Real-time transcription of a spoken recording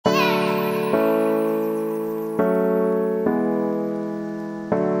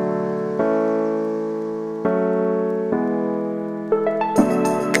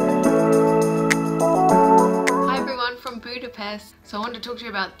So I want to talk to you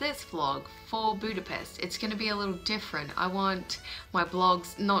about this vlog for Budapest. It's going to be a little different. I want my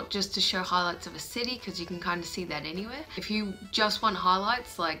vlogs not just to show highlights of a city, because you can kind of see that anywhere. If you just want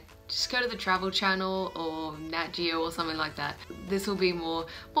highlights, like just go to the Travel Channel or Nat Geo or something like that. This will be more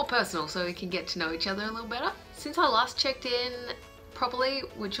personal, so we can get to know each other a little better. Since I last checked in properly,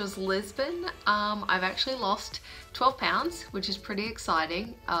 which was Lisbon, I've actually lost 12 pounds, which is pretty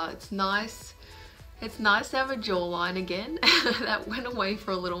exciting. It's nice to have a jawline again. That went away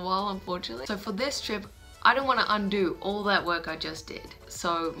for a little while, unfortunately. So for this trip, I don't want to undo all that work I just did.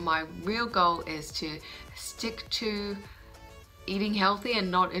 So my real goal is to stick to eating healthy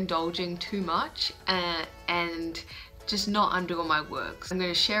and not indulging too much, and just not undo all my work. I'm going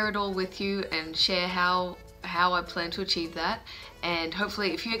to share it all with you and share how I plan to achieve that. And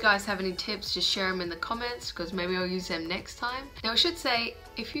hopefully if you guys have any tips, just share them in the comments, because maybe I'll use them next time. Now I should say,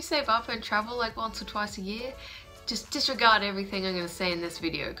 if you save up and travel like once or twice a year, just disregard everything I'm going to say in this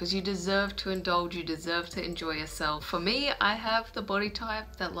video, because you deserve to indulge, you deserve to enjoy yourself. For me, I have the body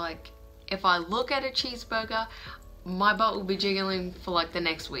type that, like, if I look at a cheeseburger, my butt will be jiggling for like the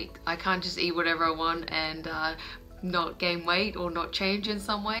next week. I can't just eat whatever I want and not gain weight or not change in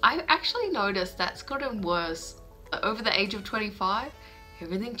some way. I actually noticed that's gotten worse. Over the age of 25,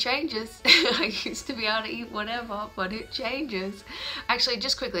 everything changes. I used to be able to eat whatever, but it changes. Actually,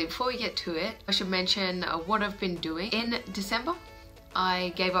 just quickly, before we get to it, I should mention what I've been doing. In December,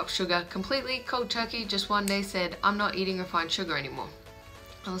 I gave up sugar completely, cold turkey, just one day said, I'm not eating refined sugar anymore.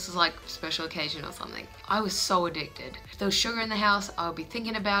 And this is like a special occasion or something. I was so addicted. If there was sugar in the house, I would be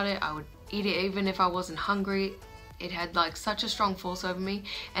thinking about it. I would eat it even if I wasn't hungry. It had like such a strong force over me,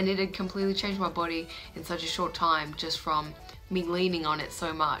 and it had completely changed my body in such a short time, just from me leaning on it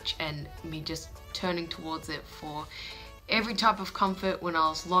so much and me just turning towards it for every type of comfort when I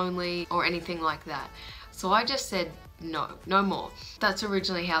was lonely or anything like that. So I just said no more. That's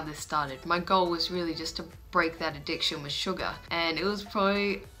originally how this started. My goal was really just to break that addiction with sugar, and it was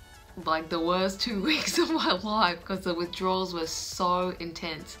probably like the worst 2 weeks of my life because the withdrawals were so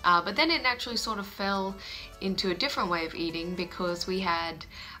intense. But then it naturally sort of fell into a different way of eating, because we had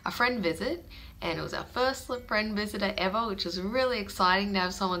a friend visit, and it was our first friend visitor ever, which was really exciting to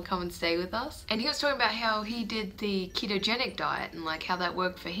have someone come and stay with us. And he was talking about how he did the ketogenic diet and like how that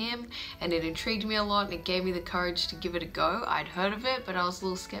worked for him, and it intrigued me a lot and it gave me the courage to give it a go. I'd heard of it, but I was a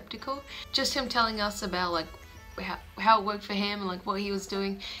little skeptical. Just him telling us about like how it worked for him and like what he was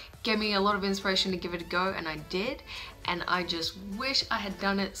doing gave me a lot of inspiration to give it a go, and I did. And I just wish I had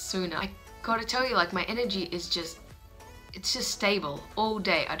done it sooner. I gotta tell you, like, my energy is just, it's just stable all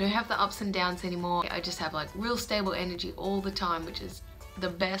day. I don't have the ups and downs anymore. I just have like real stable energy all the time, which is the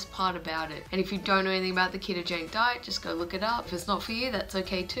best part about it. And if you don't know anything about the ketogenic diet, just go look it up. If it's not for you, that's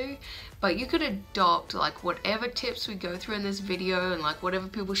okay too. But you could adopt like whatever tips we go through in this video and like whatever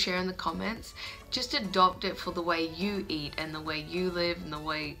people share in the comments, just adopt it for the way you eat and the way you live and the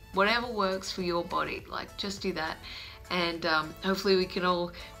way whatever works for your body. Like, just do that. And hopefully we can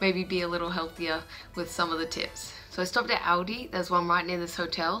all maybe be a little healthier with some of the tips. So I stopped at Aldi, there's one right near this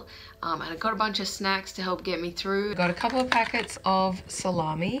hotel, and I got a bunch of snacks to help get me through. I got a couple of packets of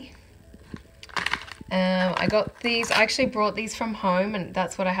salami. I got these, I actually brought these from home, and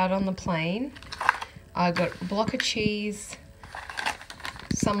that's what I had on the plane. I got a block of cheese,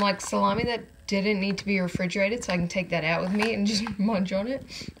 some like salami that didn't need to be refrigerated, so I can take that out with me and just munch on it.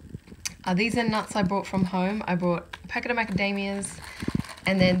 These are nuts I brought from home. I brought a packet of macadamias.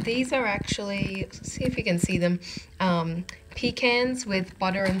 And then these are actually, let's see if you can see them, pecans with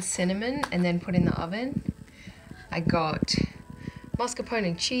butter and cinnamon, and then put in the oven. I got mascarpone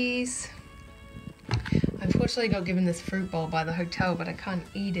and cheese. I unfortunately got given this fruit bowl by the hotel, but I can't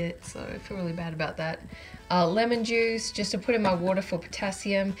eat it, so I feel really bad about that. Lemon juice, just to put in my water for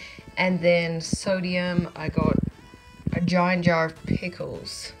potassium. And then sodium, I got a giant jar of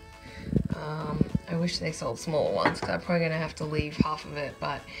pickles. I wish they sold smaller ones, because I'm probably going to have to leave half of it,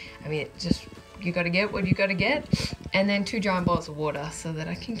 but I mean, just, you got to get what you got to get. And then 2 giant bottles of water so that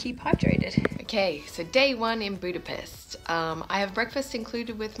I can keep hydrated. Okay, so day 1 in Budapest. I have breakfast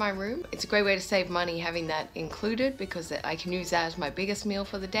included with my room. It's a great way to save money having that included, because I can use that as my biggest meal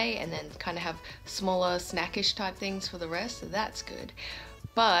for the day and then kind of have smaller snackish type things for the rest, so that's good.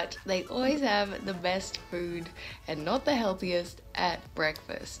 But they always have the best food and not the healthiest at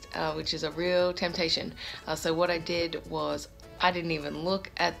breakfast, which is a real temptation. So what I did was I didn't even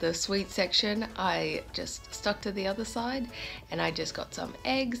look at the sweet section. I just stuck to the other side, and I just got some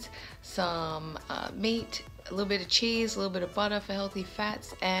eggs, some meat, a little bit of cheese, a little bit of butter for healthy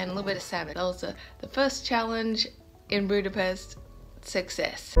fats, and a little bit of salmon. That was the first challenge in Budapest.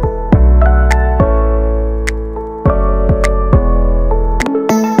 Success.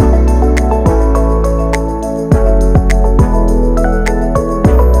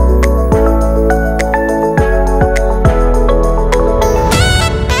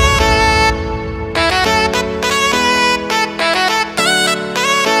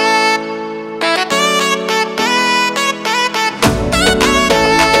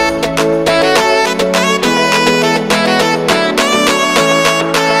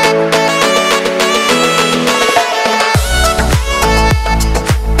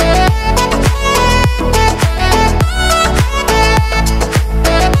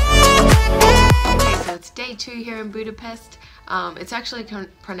 Budapest. It's actually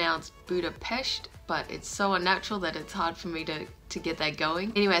pronounced Budapest, but it's so unnatural that it's hard for me to get that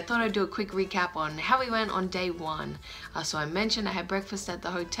going. Anyway, I thought I'd do a quick recap on how we went on day one. So I mentioned I had breakfast at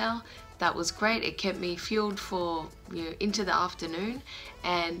the hotel. That was great. It kept me fueled for, you know, into the afternoon.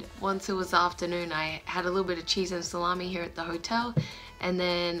 And once it was afternoon, I had a little bit of cheese and salami here at the hotel. And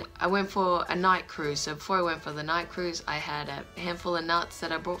then I went for a night cruise. So before I went for the night cruise, I had a handful of nuts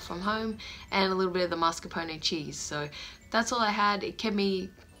that I brought from home and a little bit of the mascarpone cheese. So that's all I had. It kept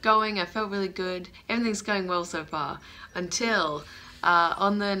me going. I felt really good. Everything's going well so far. Until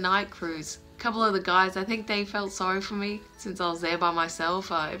on the night cruise, a couple of the guys, I think they felt sorry for me since I was there by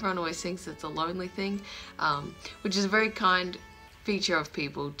myself. Everyone always thinks it's a lonely thing, which is a very kind feature of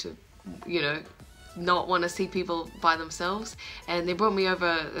people to, you know, not want to see people by themselves. And they brought me over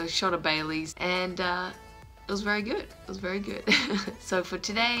a shot of Bailey's, and it was very good. It was very good. So for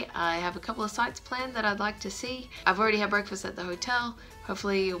today, I have a couple of sites planned that I'd like to see. I've already had breakfast at the hotel.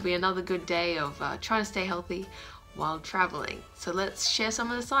 Hopefully it'll be another good day of trying to stay healthy while traveling. So let's share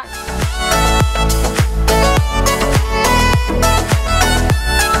some of the sites.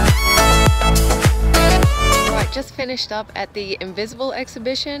 Just finished up at the Invisible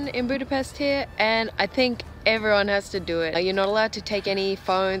exhibition in Budapest here, and I think everyone has to do it. You're not allowed to take any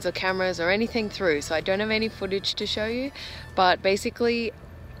phones or cameras or anything through, so I don't have any footage to show you, but basically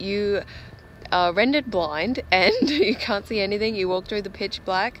you are rendered blind and you can't see anything. You walk through the pitch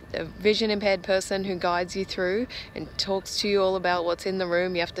black. A vision impaired person who guides you through and talks to you all about what's in the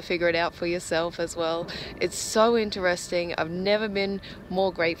room. You have to figure it out for yourself as well. It's so interesting. I've never been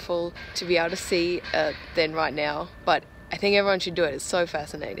more grateful to be able to see than right now, but I think everyone should do it. It's so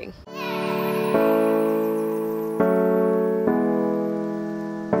fascinating.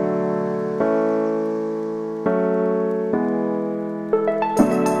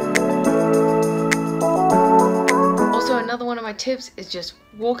 Another one of my tips is just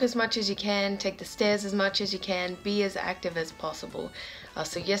walk as much as you can, take the stairs as much as you can, be as active as possible.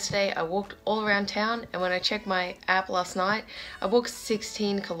 So yesterday I walked all around town, and when I checked my app last night, I walked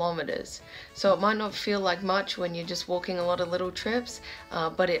 16 kilometers. So it might not feel like much when you're just walking a lot of little trips,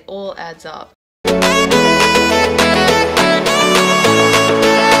 but it all adds up.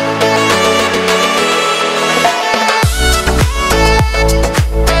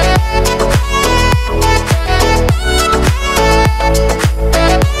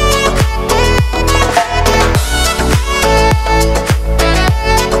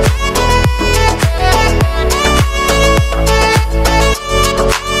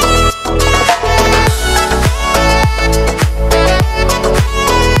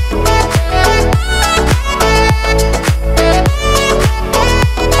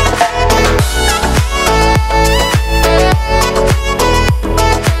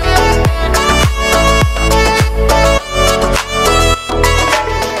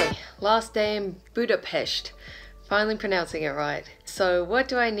 Last day in Budapest, finally pronouncing it right. So what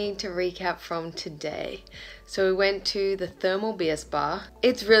do I need to recap from today? So we went to the thermal beer spa.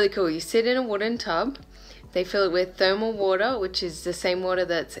 It's really cool. You sit in a wooden tub. They fill it with thermal water, which is the same water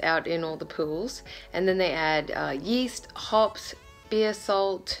that's out in all the pools. And then they add yeast, hops, beer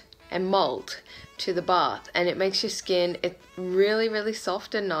salt, and malt to the bath. And it makes your skin really, really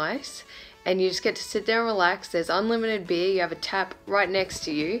soft and nice. And you just get to sit there and relax. There's unlimited beer. You have a tap right next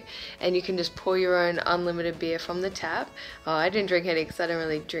to you, and you can just pour your own unlimited beer from the tap. I didn't drink any because I don't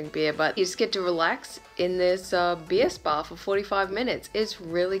really drink beer, but you just get to relax in this beer spa for 45 minutes. It's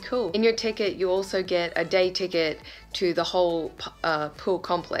really cool. In your ticket, you also get a day ticket to the whole pool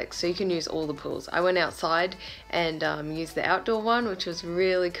complex, so you can use all the pools. I went outside and used the outdoor one, which was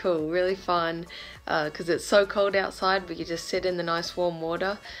really cool, really fun, because it's so cold outside, but you just sit in the nice warm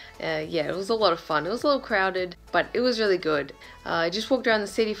water. Yeah, it was a lot of fun. It was a little crowded, but it was really good. I just walked around the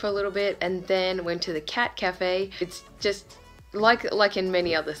city for a little bit and then went to the cat cafe. It's just like in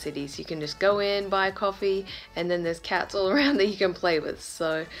many other cities. You can just go in, buy a coffee, and then there's cats all around that you can play with.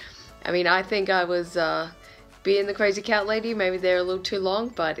 So, I mean, I think I was being the crazy cat lady. Maybe they're a little too long,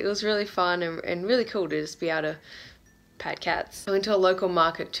 but it was really fun and really cool to just be able to pet cats. I went to a local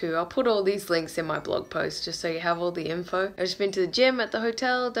market too. I'll put all these links in my blog post just so you have all the info. I've just been to the gym at the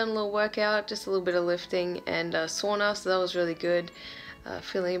hotel, done a little workout, just a little bit of lifting and sauna, so that was really good.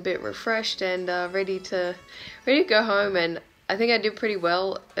 Feeling a bit refreshed and ready to go home, and I think I did pretty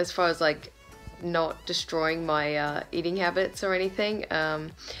well as far as like not destroying my eating habits or anything.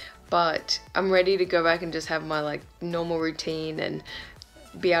 But I'm ready to go back and just have my like normal routine and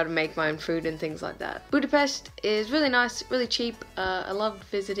be able to make my own food and things like that. Budapest is really nice, really cheap. I loved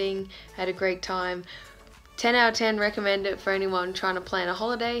visiting, had a great time. 10 out of 10, recommend it for anyone trying to plan a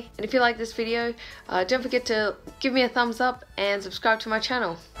holiday. And if you like this video, don't forget to give me a thumbs up and subscribe to my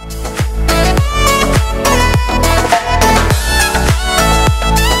channel.